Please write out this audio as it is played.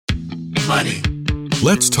money.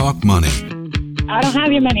 Let's talk money. I don't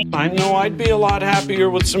have your money. I know I'd be a lot happier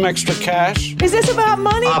with some extra cash. Is this about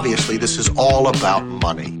money? Obviously, this is all about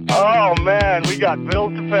money. Oh, man, we got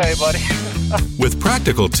bills to pay, buddy. With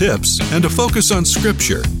practical tips and a focus on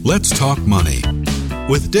Scripture, let's talk money.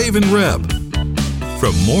 With Dave and Reb.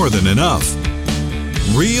 From More Than Enough.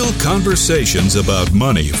 Real conversations about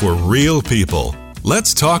money for real people.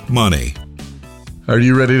 Let's talk money. Are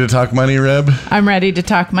you ready to talk money, Reb? I'm ready to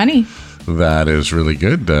talk money. That is really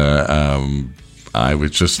good. I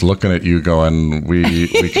was just looking at you going, we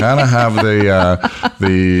kind of have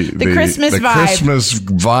the Christmas vibe. Christmas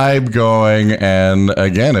vibe going. And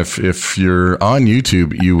again, if you're on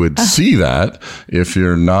YouTube, you would see that. If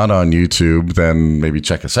you're not on YouTube, then maybe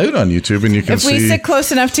check us out on YouTube and you can see. If we sit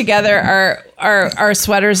close enough together, our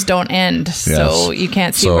sweaters don't end, so you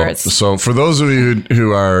can't see where it's. So for those of you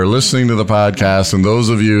who are listening to the podcast and those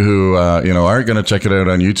of you who aren't going to check it out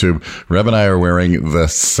on YouTube, Reb and I are wearing the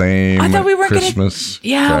same Christmas.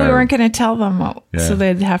 We weren't going to tell them, so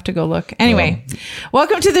they'd have to go look. Anyway,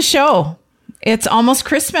 welcome to the show. It's almost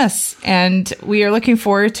Christmas, and we are looking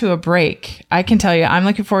forward to a break. I can tell you, I'm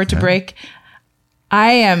looking forward to break.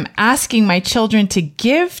 I am asking my children to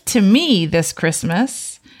give to me this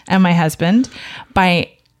Christmas and my husband by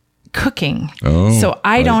cooking. So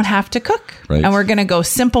I don't have to cook. Right. And we're going to go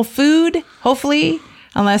simple food, hopefully.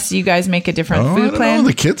 Unless you guys make a different food plan.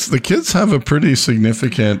 The kids have a pretty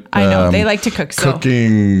significant. I know they like to cook.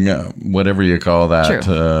 Cooking, whatever you call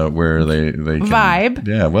that, where they can, vibe.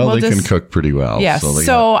 Yeah, well, they can cook pretty well. Yes.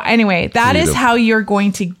 So anyway, that is how you're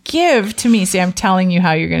going to give to me. See, I'm telling you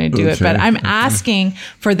how you're going to do it, but I'm asking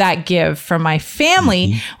for that give from my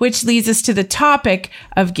family, which leads us to the topic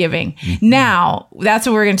of giving. Now, that's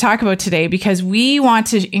what we're going to talk about today because we want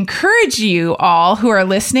to encourage you all who are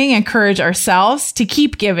listening, encourage ourselves to keep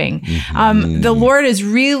giving. The Lord is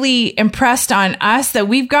really impressed on us that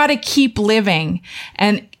we've got to keep living.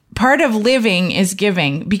 And part of living is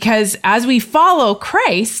giving because as we follow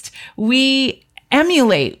Christ, we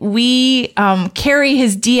emulate, we carry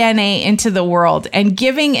his DNA into the world, and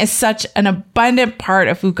giving is such an abundant part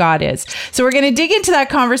of who God is. So we're going to dig into that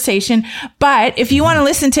conversation. But if you want to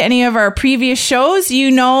listen to any of our previous shows,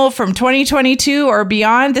 from 2022 or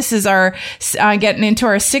beyond, this is our getting into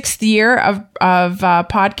our 6th year of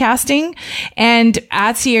podcasting and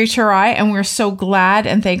at CHRI. And we're so glad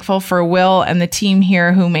and thankful for Will and the team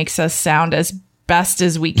here who makes us sound as best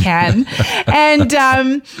as we can. And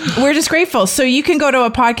we're just grateful. So you can go to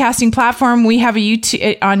a podcasting platform. We have on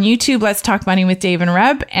YouTube, Let's Talk Money with Dave and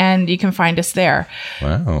Reb, and you can find us there.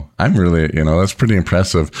 Wow. I'm really, that's pretty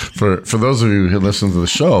impressive. For those of you who listen to the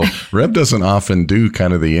show, Reb doesn't often do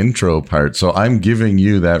kind of the intro part. So I'm giving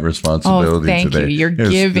you that responsibility today. Thank you. You're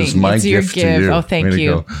giving. It's my gift to you. Oh, thank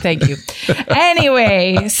you. Thank you.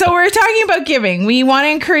 Anyway, so we're talking about giving. We want to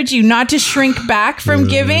encourage you not to shrink back from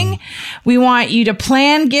giving. We want you to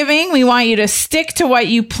plan giving. We want you to stick to what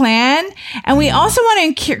you plan. And we also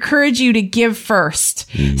want to encourage you to give first.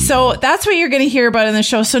 So that's what you're going to hear about in the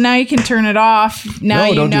show. So now you can turn it off.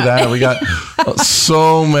 Now don't do that. We got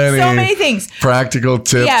so many things, practical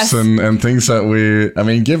tips and things that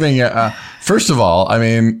giving, first of all,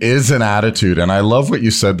 is an attitude. And I love what you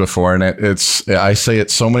said before. And I say it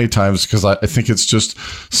so many times because I think it's just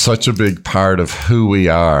such a big part of who we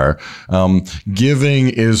are. Giving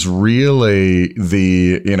is really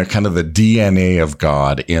the kind of the DNA of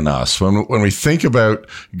God in us. When we think about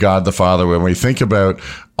God the Father, when we think about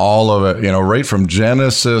all of it, right from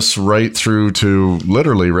Genesis right through to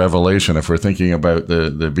literally Revelation, if we're thinking about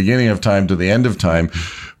the beginning of time to the end of time,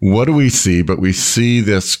 what do we see? But we see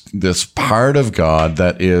this part of God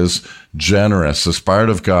that is generous, this part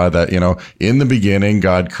of God that, in the beginning,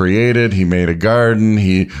 God created, he made a garden,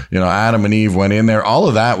 Adam and Eve went in there. All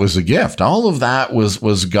of that was a gift. All of that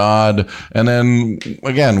was God. And then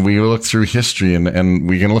again, we look through history and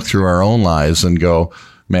we can look through our own lives and go,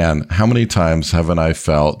 man, how many times haven't I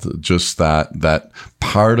felt just that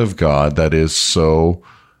part of God that is so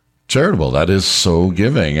charitable, that is so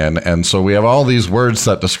giving. And so we have all these words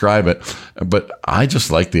that describe it, but I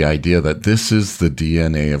just like the idea that this is the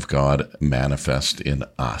DNA of God manifest in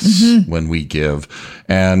us when we give.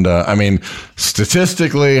 And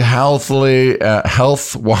statistically, health-wise,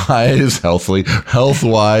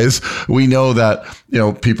 we know that,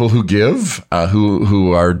 people who give,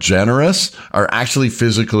 who are generous are actually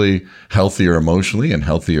physically healthier emotionally and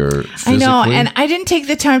healthier physically. I know. And I didn't take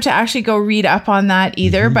the time to actually go read up on that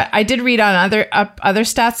either, but I did read on other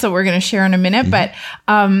stats that we're going to share in a minute. But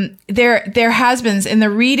there has been, in the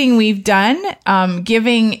reading we've done,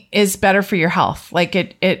 giving is better for your health. Like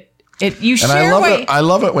I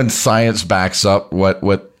love it when science backs up what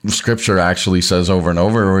Scripture actually says over and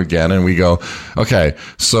over again. And we go, okay,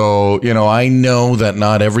 so, I know that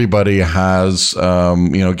not everybody has,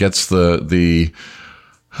 gets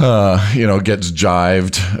gets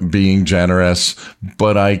jived being generous,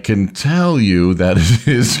 but I can tell you that it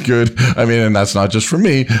is good. I mean, and that's not just from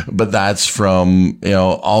me, but that's from,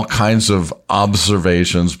 all kinds of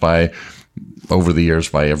observations over the years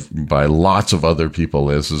by lots of other people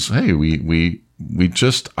is, hey, we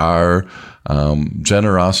just are,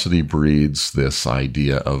 generosity breeds this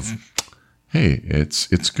idea of, hey,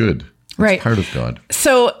 it's good. Right. It's part of God.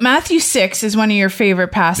 So Matthew 6 is one of your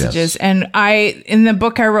favorite passages. Yes. And in the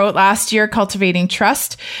book I wrote last year, Cultivating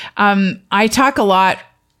Trust, I talk a lot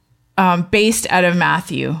based out of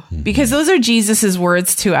Matthew, because those are Jesus's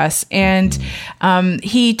words to us. And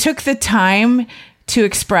he took the time to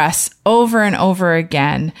express over and over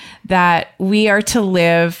again that we are to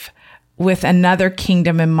live with another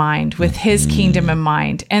kingdom in mind, with his kingdom in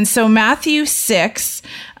mind. And so Matthew 6,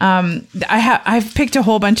 I've picked a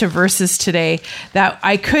whole bunch of verses today that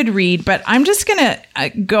I could read, but I'm just going to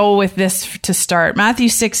go with this to start. Matthew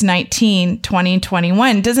 6, 19, 20, and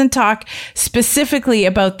 21 doesn't talk specifically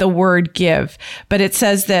about the word give, but it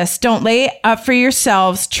says this: don't lay up for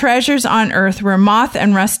yourselves treasures on earth where moth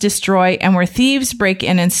and rust destroy and where thieves break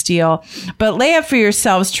in and steal, but lay up for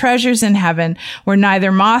yourselves treasures in heaven where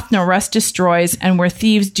neither moth nor rust destroys and where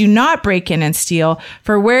thieves do not break in and steal.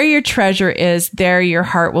 For where your treasure is, there your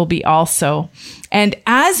heart will be also. And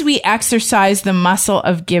as we exercise the muscle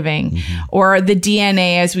of giving, or the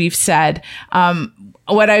DNA, as we've said,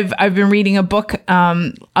 what I've been reading a book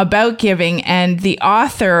about giving, and the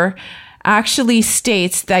author actually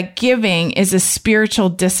states that giving is a spiritual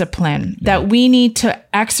discipline, that we need to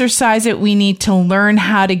exercise it. We need to learn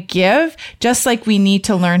how to give, just like we need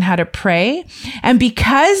to learn how to pray. And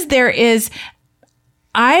because there is,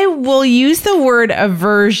 I will use the word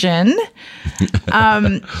aversion,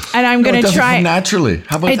 and I'm going to try. Come naturally.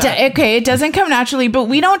 How about that? Okay, it doesn't come naturally, but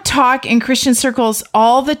we don't talk in Christian circles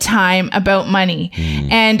all the time about money.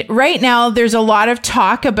 And right now, there's a lot of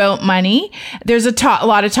talk about money. There's a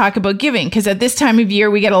lot of talk about giving, because at this time of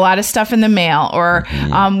year, we get a lot of stuff in the mail, or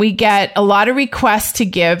we get a lot of requests to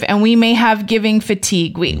give, and we may have giving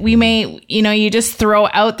fatigue. We may, you just throw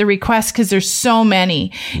out the requests because there's so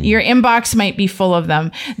many. Your inbox might be full of them.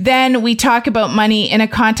 Then we talk about money in a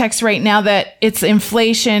context right now that it's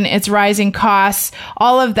inflation, it's rising costs,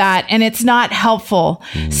 all of that, and it's not helpful.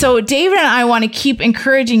 So David and I want to keep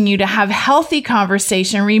encouraging you to have healthy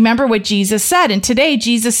conversation. Remember what Jesus said. And today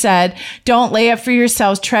Jesus said, don't lay up for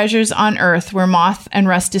yourselves treasures on earth where moth and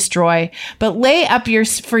rust destroy, but lay up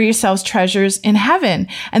for yourselves treasures in heaven.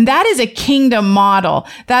 And that is a kingdom model.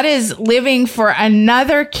 That is living for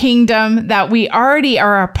another kingdom that we already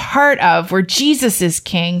are a part of, where Jesus is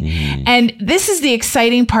king. And this is the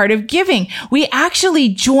exciting part of giving. We actually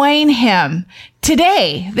join him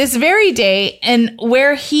today, this very day, and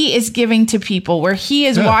where he is giving to people, where he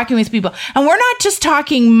is walking with people. And we're not just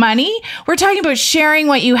talking money. We're talking about sharing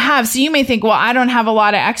what you have. So you may think, well, I don't have a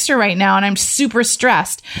lot of extra right now and I'm super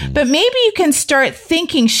stressed. But maybe you can start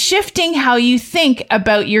shifting how you think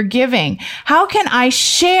about your giving. How can I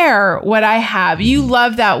share what I have? You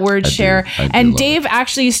love that word share. And Dave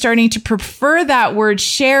actually is starting to prefer that word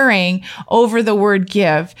sharing over the word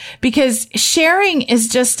give, because sharing is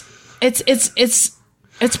just,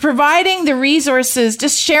 it's providing the resources,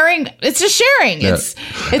 just sharing. It's just sharing. Yeah.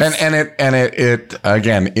 It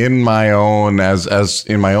again, in my own, as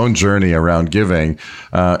in my own journey around giving,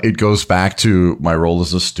 it goes back to my role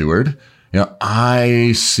as a steward.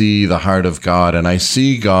 I see the heart of God, and I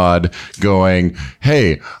see God going,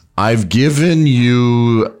 hey, I've given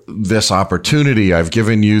you this opportunity. I've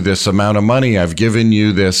given you this amount of money. I've given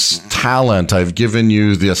you this talent. I've given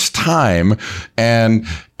you this time. And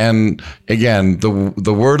again, the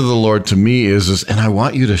word of the Lord to me is, and I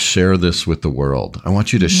want you to share this with the world. I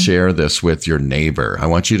want you to share this with your neighbor. I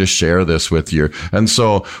want you to share this with and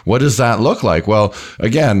so what does that look like? Well,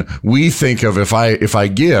 again, we think of if I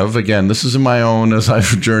give, again, this is in my own, as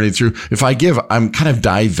I've journeyed through, if I give, I'm kind of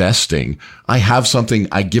divesting. I have something,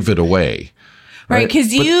 I give it away. Right,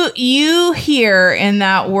 because you hear in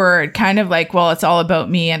that word kind of like, well, it's all about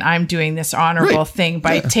me and I'm doing this honorable thing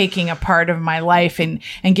by taking a part of my life and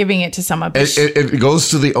giving it to someone. It goes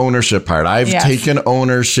to the ownership part. I've taken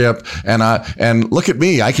ownership, and look at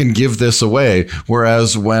me, I can give this away.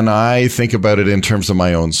 Whereas when I think about it in terms of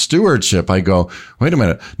my own stewardship, I go, wait a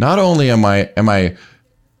minute, not only am I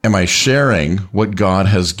am I sharing what God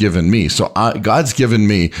has given me? So God's given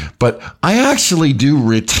me, but I actually do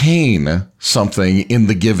retain something in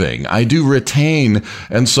the giving. I do retain.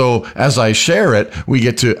 And so as I share it,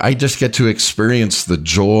 I just get to experience the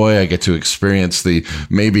joy. I get to experience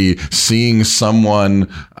maybe seeing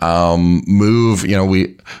someone, move.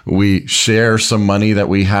 We share some money that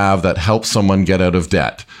we have that helps someone get out of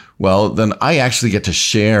debt. Well, then I actually get to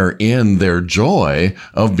share in their joy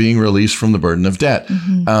of being released from the burden of debt.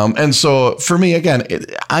 Mm-hmm. And so for me, again,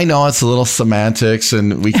 I know it's a little semantics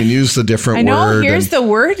and we can use the different word. I know, here's the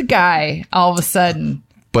word guy all of a sudden.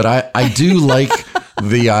 But I do like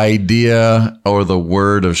the idea or the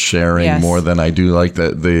word of sharing more than I do like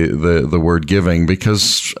the word giving,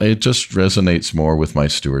 because it just resonates more with my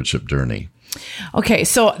stewardship journey. Okay,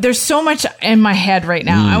 so there's so much in my head right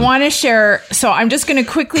now. I want to share. So I'm just going to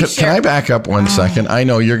quickly share. Can I back up one second? I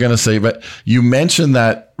know you're going to say, but you mentioned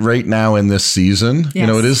that right now in this season,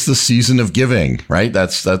 it is the season of giving, right?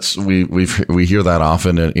 We hear that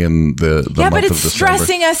often in the month of December. But it's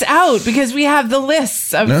stressing us out because we have the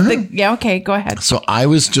lists of okay, go ahead. So I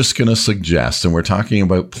was just going to suggest, and we're talking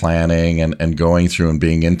about planning and going through and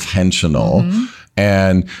being intentional. Mm-hmm.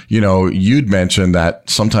 And, you'd mentioned that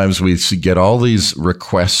sometimes we get all these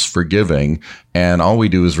requests for giving and all we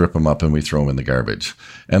do is rip them up and we throw them in the garbage.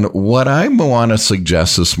 And what I want to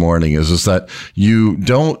suggest this morning is that you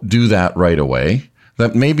don't do that right away.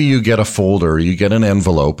 That maybe you get a folder, you get an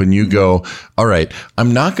envelope and you go, all right,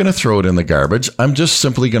 I'm not going to throw it in the garbage. I'm just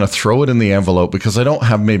simply going to throw it in the envelope because I don't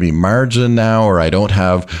have maybe margin now, or I don't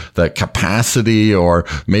have the capacity, or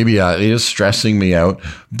maybe it is stressing me out.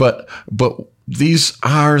 But these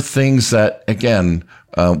are things that, again,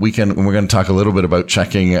 we're going to talk a little bit about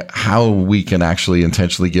checking how we can actually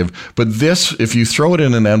intentionally give. But this, if you throw it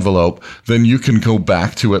in an envelope, then you can go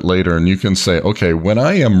back to it later and you can say, okay, when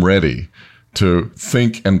I am ready to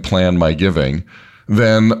think and plan my giving,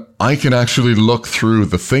 then I can actually look through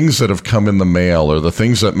the things that have come in the mail or the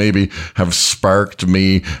things that maybe have sparked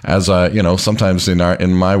me as sometimes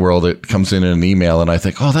in my world, it comes in an email and I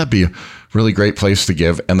think, oh, that'd be a really great place to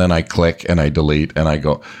give. And then I click and I delete and I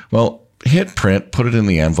go, well, hit print, put it in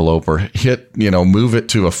the envelope, or hit, move it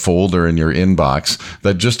to a folder in your inbox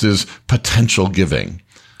that just is potential giving.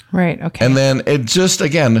 Right. Okay. And then it just,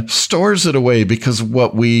 again, stores it away, because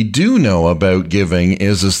what we do know about giving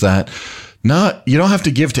is that you don't have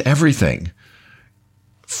to give to everything.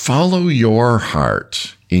 Follow your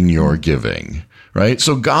heart in your giving, right?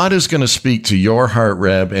 So God is going to speak to your heart,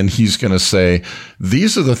 Reb, and he's going to say,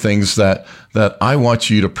 these are the things that I want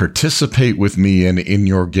you to participate with me in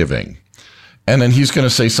your giving. And then he's going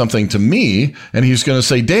to say something to me, and he's going to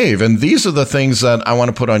say, Dave, and these are the things that I want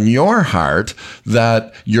to put on your heart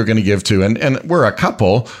that you're going to give to. And we're a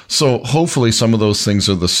couple, so hopefully some of those things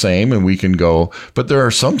are the same and we can go. But there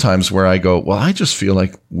are some times where I go, well, I just feel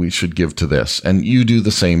like we should give to this, and you do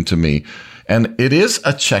the same to me. And it is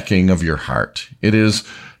a checking of your heart. It is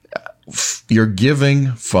your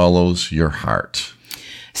giving follows your heart.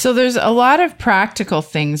 So there's a lot of practical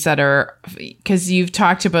things that are, because you've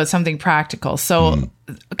talked about something practical. So,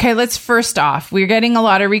 okay, let's first off, we're getting a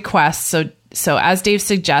lot of requests. So as Dave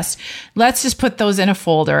suggests, let's just put those in a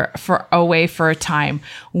folder away for a time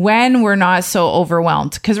when we're not so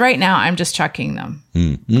overwhelmed. Because right now I'm just checking them.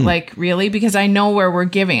 Like, really? Because I know where we're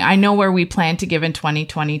giving. I know where we plan to give in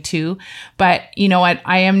 2022. But you know what?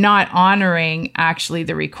 I am not honoring actually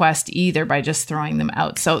the request either by just throwing them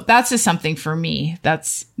out. So that's just something for me.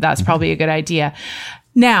 That's probably a good idea.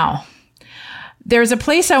 Now, there's a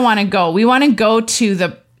place I want to go. We want to go to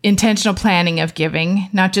the intentional planning of giving,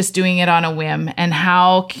 not just doing it on a whim, and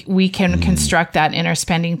how we can construct that inner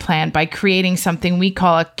spending plan by creating something we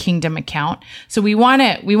call a kingdom account. So we want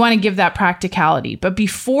to give that practicality. But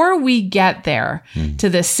before we get there to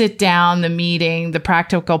the sit down, the meeting, the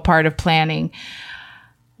practical part of planning,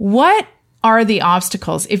 what are the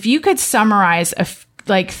obstacles? If you could summarize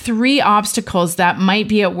like 3 obstacles that might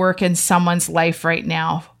be at work in someone's life right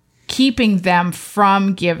now, keeping them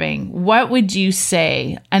from giving, what would you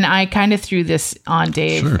say? And I kind of threw this on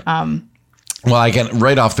Dave. Sure. Well, I can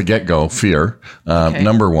right off the get-go, fear. Okay.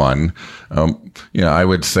 Number one, I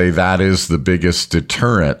would say that is the biggest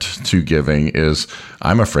deterrent to giving is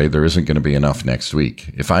I'm afraid there isn't going to be enough next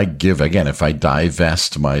week. If I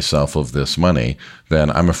divest myself of this money,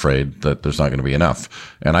 then I'm afraid that there's not going to be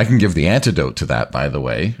enough. And I can give the antidote to that, by the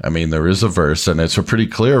way. I mean, there is a verse, and it's a pretty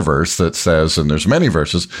clear verse that says, and there's many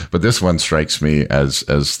verses, but this one strikes me as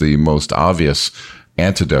the most obvious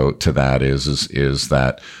antidote to that is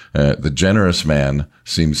that the generous man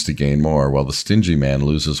seems to gain more, while the stingy man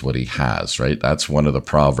loses what he has, right? That's one of the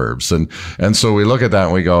Proverbs. And so we look at that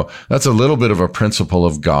and we go, that's a little bit of a principle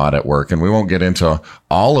of God at work. And we won't get into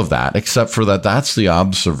all of that, except for that's the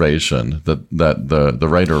observation that the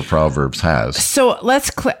writer of Proverbs has. So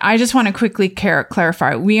I just want to quickly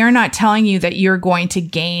clarify. We are not telling you that you're going to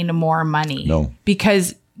gain more money. No.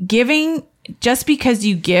 Because just because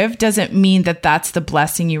you give doesn't mean that that's the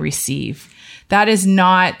blessing you receive. That is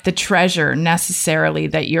not the treasure necessarily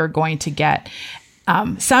that you're going to get.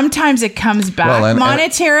 Sometimes it comes back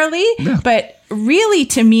monetarily, but really,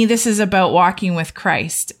 to me, this is about walking with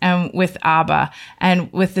Christ and with Abba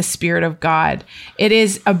and with the Spirit of God. It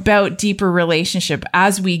is about deeper relationship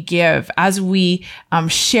as we give, as we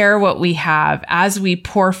share what we have, as we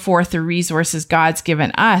pour forth the resources God's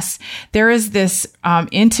given us. There is this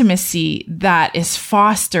intimacy that is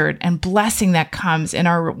fostered and blessing that comes in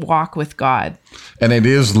our walk with God. And it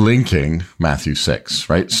is linking Matthew 6,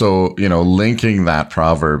 right? So, linking that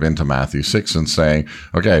proverb into Matthew 6 and saying,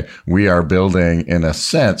 okay, we are building in a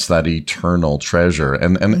sense that eternal treasure.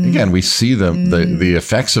 And again, we see the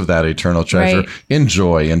effects of that eternal treasure in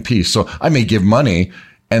joy and peace. So I may give money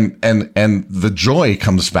and the joy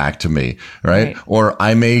comes back to me, right? Or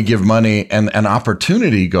I may give money and an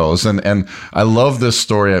opportunity goes. And I love this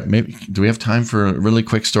story. Maybe, do we have time for a really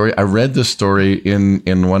quick story? I read this story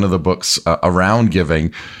in one of the books around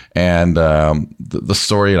giving. And the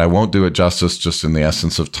story, and I won't do it justice just in the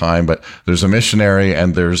essence of time, but there's a missionary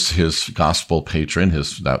and there's his gospel patron.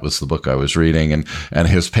 That was the book I was reading, and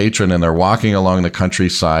his patron, and they're walking along the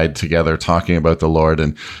countryside together talking about the Lord,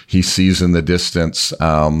 and he sees in the distance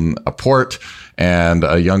a port. And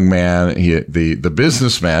a young man, the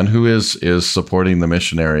businessman who is supporting the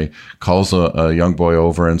missionary, calls a young boy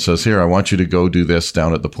over and says, "Here, I want you to go do this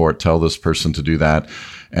down at the port. Tell this person to do that."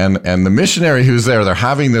 And the missionary who's there, they're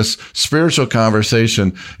having this spiritual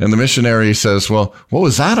conversation. And the missionary says, "Well, what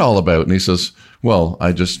was that all about?" And he says, "Well,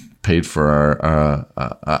 I just paid for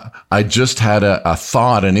I just had a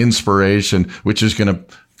thought, an inspiration, which is going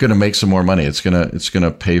to make some more money. It's going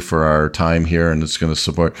to pay for our time here, and it's going to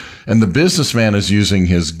support." And the businessman is using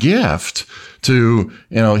his gift to,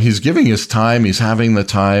 he's giving his time, he's having the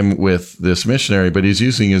time with this missionary, but he's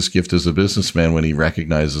using his gift as a businessman when he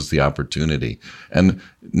recognizes the opportunity. And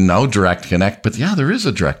no direct connect, but yeah, there is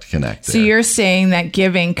a direct connect there. So you're saying that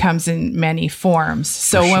giving comes in many forms.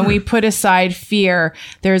 So when we put aside fear,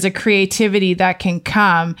 there's a creativity that can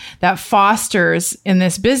come that fosters in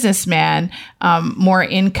this businessman more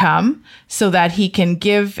income so that he can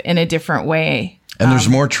give in a different way. And there's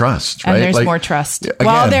more trust, right? And there's more trust.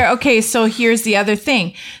 Okay, so here's the other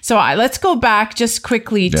thing. So let's go back just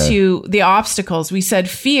quickly to the obstacles. We said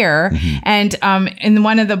fear. And in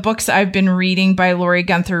one of the books I've been reading by Lori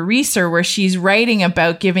Gunther Reeser, where she's writing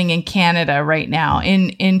about giving in Canada right now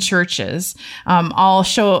in churches.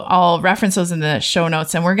 I'll reference those in the show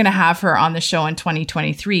notes, and we're going to have her on the show in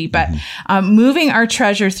 2023. But moving our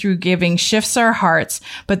treasure through giving shifts our hearts.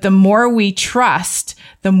 But the more we trust,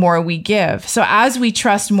 the more we give. So as we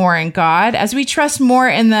trust more in God, as we trust more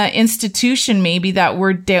in the institution maybe that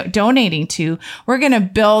we're donating to, we're going to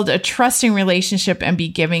build a trusting relationship and be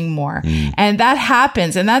giving more. And that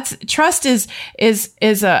happens. And that's trust is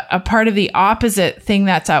a part of the opposite thing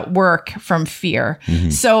that's at work from fear.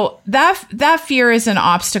 So that fear is an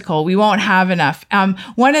obstacle. We won't have enough.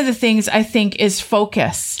 One of the things I think is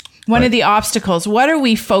focus. One of the obstacles. What are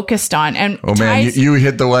we focused on? And you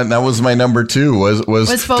hit the one that was my number 2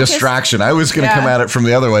 was distraction. I was going to come at it from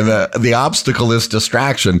the other way. The obstacle is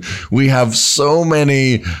distraction. We have so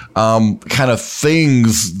many kind of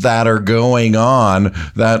things that are going on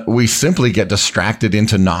that we simply get distracted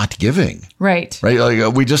into not giving. Right.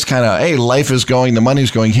 Like we just kind of, hey, life is going, the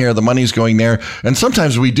money's going here, the money's going there. And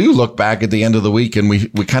sometimes we do look back at the end of the week and we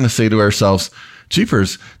kind of say to ourselves,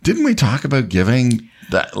 jeepers, didn't we talk about giving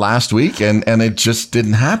that last week and it just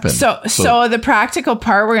didn't happen? So the practical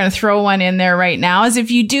part, we're going to throw one in there right now, is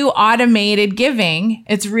if you do automated giving,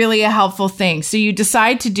 it's really a helpful thing. So you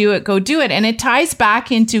decide to do it, go do it. And it ties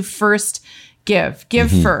back into first give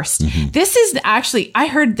first. This is actually, I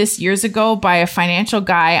heard this years ago by a financial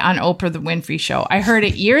guy on Oprah the Winfrey Show. I heard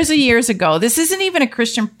it years and years ago. This isn't even a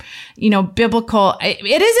Christian, biblical,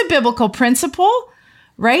 it is a biblical principle,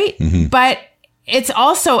 right? But it's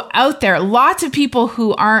also out there. Lots of people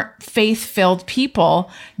who aren't faith-filled people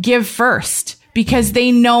give first because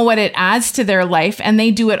they know what it adds to their life and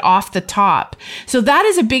they do it off the top. So that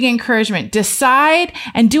is a big encouragement. Decide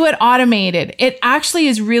and do it automated. It actually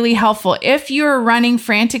is really helpful. If you're running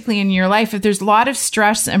frantically in your life, if there's a lot of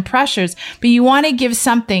stress and pressures, but you want to give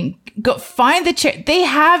something, go find the they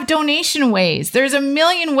have donation ways. There's a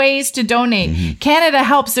million ways to donate. Canada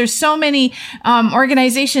Helps. There's so many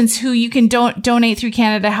organizations who you can donate through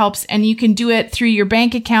Canada Helps, and you can do it through your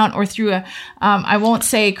bank account or through a I won't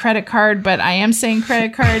say credit card, but I am saying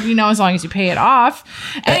credit card, as long as you pay it off.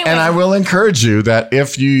 Anyway. And I will encourage you that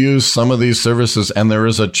if you use some of these services and there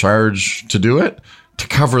is a charge to do it, to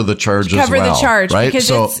cover the charge as well. Cover the charge, right? Because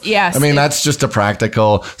so, that's just a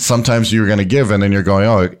practical. Sometimes you're going to give and then you're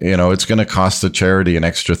going, it's going to cost the charity an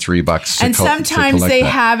extra $3. And sometimes they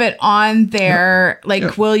have it on there,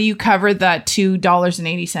 will you cover that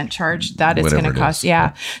 $2.80 charge that it's going to cost?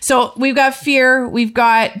 Yeah. So we've got fear, we've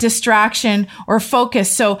got distraction or focus.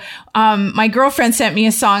 So my girlfriend sent me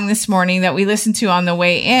a song this morning that we listened to on the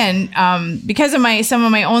way in because of some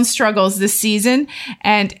of my own struggles this season,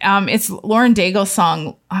 and it's Lauren Daigle's song.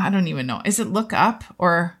 I don't even know. Is it Look Up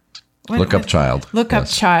or Look Up Child? Look Up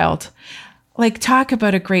Child. Talk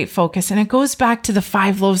about a great focus. And it goes back to the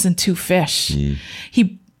 5 loaves and 2 fish.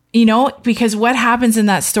 Because what happens in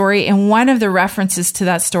that story, and one of the references to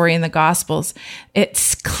that story in the Gospels,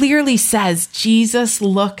 it clearly says Jesus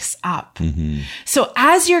looks up. So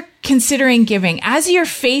as you're considering giving, as you're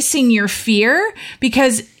facing your fear,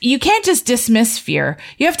 because you can't just dismiss fear,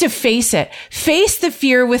 you have to face it. Face the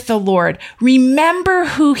fear with the Lord. Remember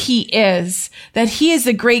who he is, that he is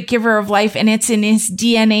the great giver of life, and it's in his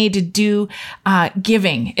DNA to do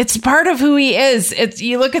giving. It's part of who he is.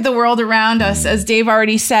 You look at the world around us, as Dave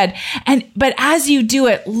already said, but as you do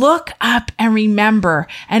it, look up and remember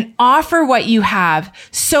and offer what you have.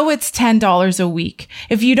 So it's $10 a week.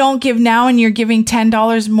 If you don't give now and you're giving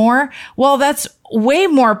 $10 more, well, that's way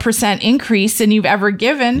more % increase than you've ever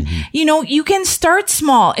given. You can start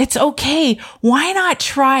small. It's okay. Why not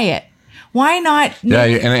try it? Why not? Yeah.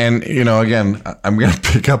 And again, I'm going to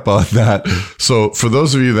pick up on that. So for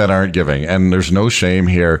those of you that aren't giving, and there's no shame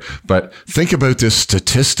here, but think about this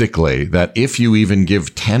statistically, that if you even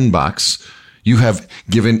give $10, you have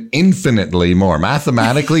given infinitely more.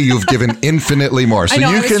 Mathematically, you've given infinitely more. So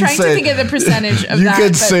I was trying to think of the percentage of you that. You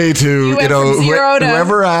could say to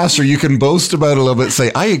whoever asks, or you can boast about it a little bit.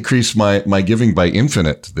 Say, I increased my giving by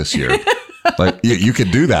infinite this year. You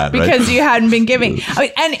could do that, right? Because you hadn't been giving.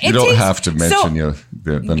 And you don't have to mention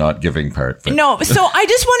the not giving part. But. No, so I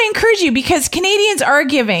just want to encourage you, because Canadians are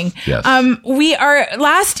giving. Yes. We are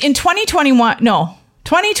in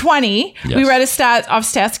 2020, yes. We read a stat off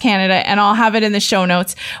Stats Canada, and I'll have it in the show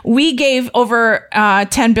notes. We gave over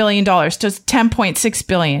 $10 billion to $10.6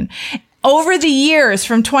 billion. Over the years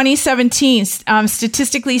from 2017,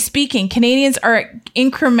 statistically speaking, Canadians are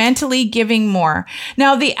incrementally giving more.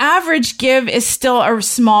 Now, the average give is still a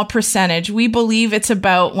small percentage. We believe it's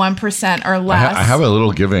about 1% or less. I have a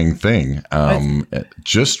little giving thing.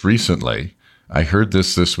 Just recently, I heard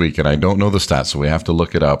this week, and I don't know the stats, so we have to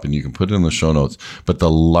look it up, and you can put it in the show notes. But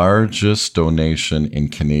the largest donation in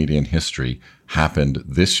Canadian history happened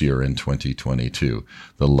this year in 2022.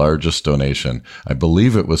 The largest donation. I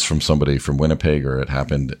believe it was from somebody from Winnipeg, or it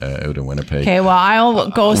happened out in Winnipeg. Okay, well,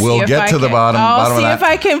 I'll go see we'll if get I to can. The bottom I'll see of that. if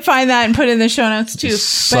I can find that and put it in the show notes too.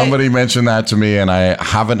 Somebody mentioned that to me, and I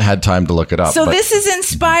haven't had time to look it up. So this is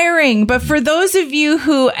inspiring. But for those of you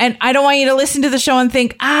who, and I don't want you to listen to the show and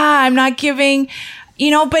think, I'm not giving.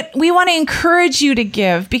 But we want to encourage you to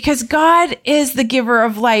give, because God is the giver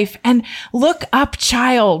of life. And look up,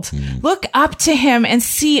 child. Look up to him and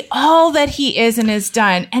see all that he is and has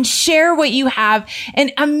done, and share what you have in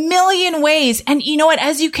a million ways. And you know what?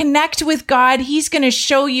 As you connect with God, he's going to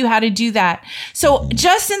show you how to do that. So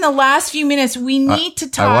just in the last few minutes, we need to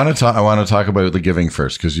talk. I want to talk about the giving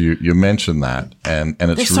first, because you mentioned that, and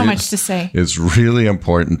it's there's so much to say. It's really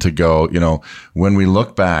important to go, when we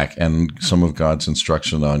look back and some of God's instructions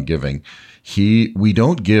on giving, we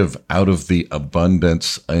don't give out of the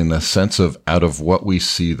abundance, in the sense of out of what we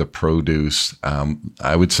see the produce.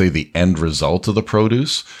 I would say the end result of the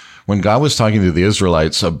produce. When God was talking to the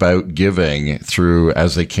Israelites about giving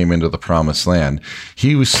as they came into the promised land,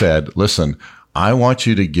 he said, listen, I want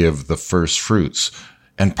you to give the first fruits.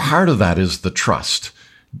 And part of that is the trust.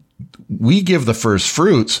 We give the first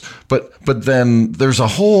fruits, but then there's a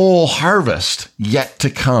whole harvest yet to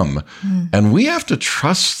come. And we have to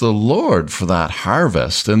trust the Lord for that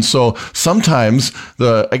harvest. And so sometimes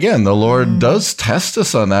the Lord does test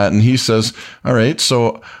us on that. And he says, all right,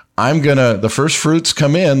 so the first fruits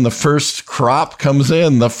come in, the first crop comes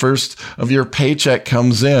in, the first of your paycheck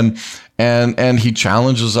comes in. And he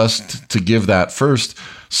challenges us to give that first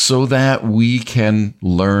so that we can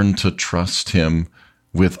learn to trust him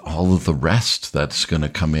with all of the rest that's going to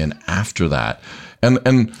come in after that. And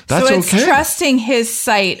that's so it's okay. Trusting his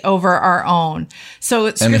sight over our own. So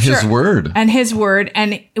it's and his word. And his word.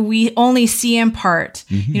 And we only see in part.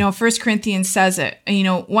 Mm-hmm. 1 Corinthians says it.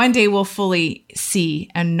 One day we'll fully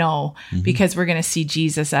see and know because we're going to see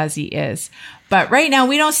Jesus as he is. But right now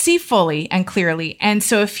we don't see fully and clearly. And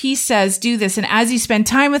so if he says, do this, and as you spend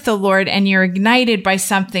time with the Lord and you're ignited by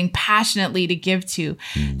something passionately to give to,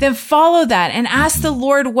 then follow that and ask the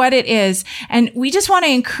Lord what it is. And we just want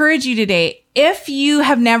to encourage you today. If you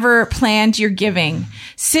have never planned your giving,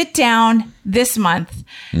 sit down this month,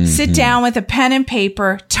 sit down with a pen and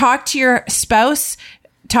paper, talk to your spouse,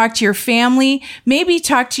 talk to your family, maybe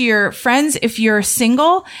talk to your friends if you're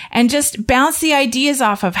single, and just bounce the ideas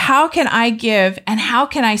off of how can I give and how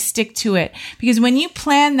can I stick to it? Because when you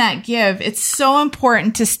plan that give, it's so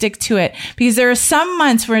important to stick to it, because there are some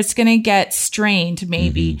months where it's going to get strained,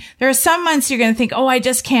 maybe. There are some months you're going to think, oh, I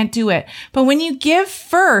just can't do it. But when you give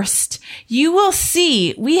first, you will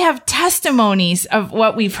see, we have testimonies of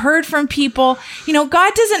what we've heard from people.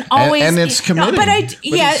 God doesn't always. And it's committing.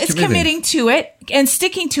 It's committing to it and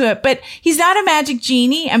sticking to it, but he's not a magic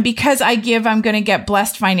genie. And because I give, I'm going to get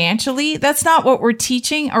blessed financially. That's not what we're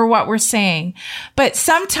teaching or what we're saying. But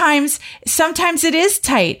sometimes it is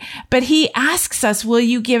tight, but he asks us, will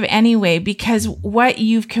you give anyway? Because what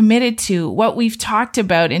you've committed to, what we've talked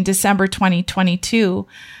about in December 2022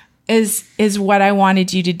 is what I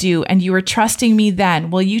wanted you to do. And you were trusting me then.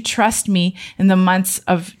 Will you trust me in the months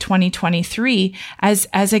of 2023 as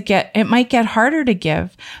it might get harder to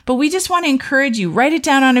give? But we just want to encourage you, write it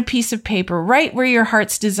down on a piece of paper, write where your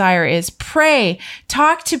heart's desire is, pray,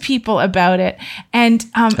 talk to people about it. And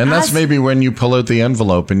that's maybe when you pull out the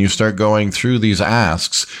envelope and you start going through these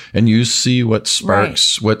asks and you see what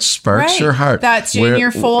sparks your heart. That's in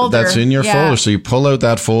your folder. That's in your folder. So you pull out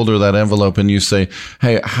that folder, that envelope, and you say,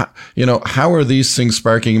 hey, how are these things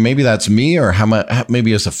sparking? Maybe that's me, or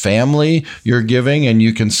maybe as a family you're giving, and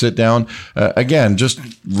you can sit down. Again, just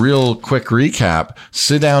real quick recap,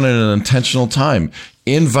 sit down in an intentional time.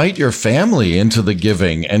 Invite your family into the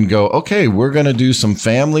giving and go, okay, we're going to do some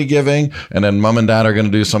family giving, and then mom and dad are going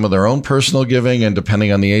to do some of their own personal giving. And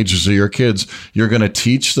depending on the ages of your kids, you're going to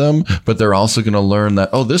teach them, but they're also going to learn that,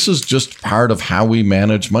 oh, this is just part of how we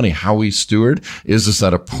manage money, how we steward is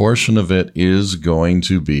that a portion of it is going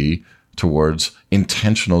to be towards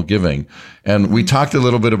intentional giving. And we talked a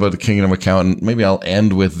little bit about the Kingdom account, and maybe I'll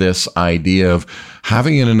end with this idea of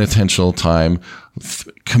having an intentional time,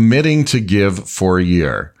 committing to give for a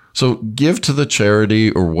year. So give to the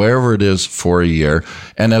charity or wherever it is for a year.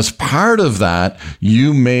 And as part of that,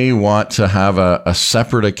 you may want to have a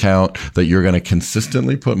separate account that you're going to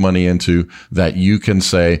consistently put money into, that you can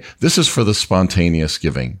say, this is for the spontaneous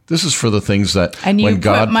giving. This is for the things that when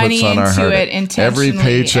God puts on our heart, every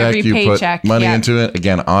paycheck you put money into it,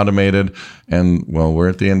 again, automated. And well, we're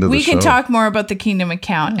at the end of the show. We can talk more about the Kingdom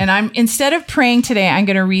account. And instead of praying today, I'm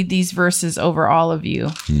going to read these verses over all of you.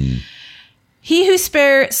 He who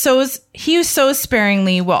sows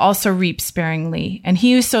sparingly will also reap sparingly, and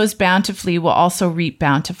he who sows bountifully will also reap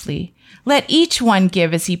bountifully. Let each one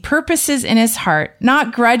give as he purposes in his heart,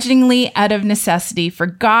 not grudgingly out of necessity, for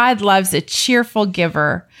God loves a cheerful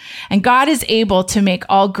giver. And God is able to make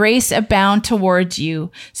all grace abound towards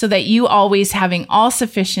you, so that you always, having all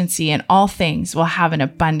sufficiency in all things, will have an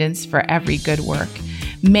abundance for every good work.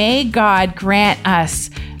 May God grant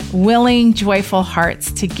us willing, joyful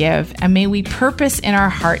hearts to give, and may we purpose in our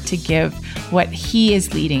heart to give what he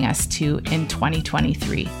is leading us to in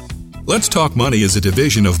 2023. Let's Talk Money is a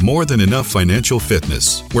division of More Than Enough Financial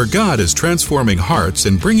Fitness, where God is transforming hearts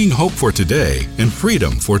and bringing hope for today and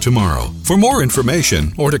freedom for tomorrow. For more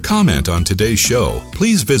information or to comment on today's show,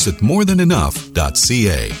 please visit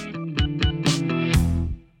morethanenough.ca.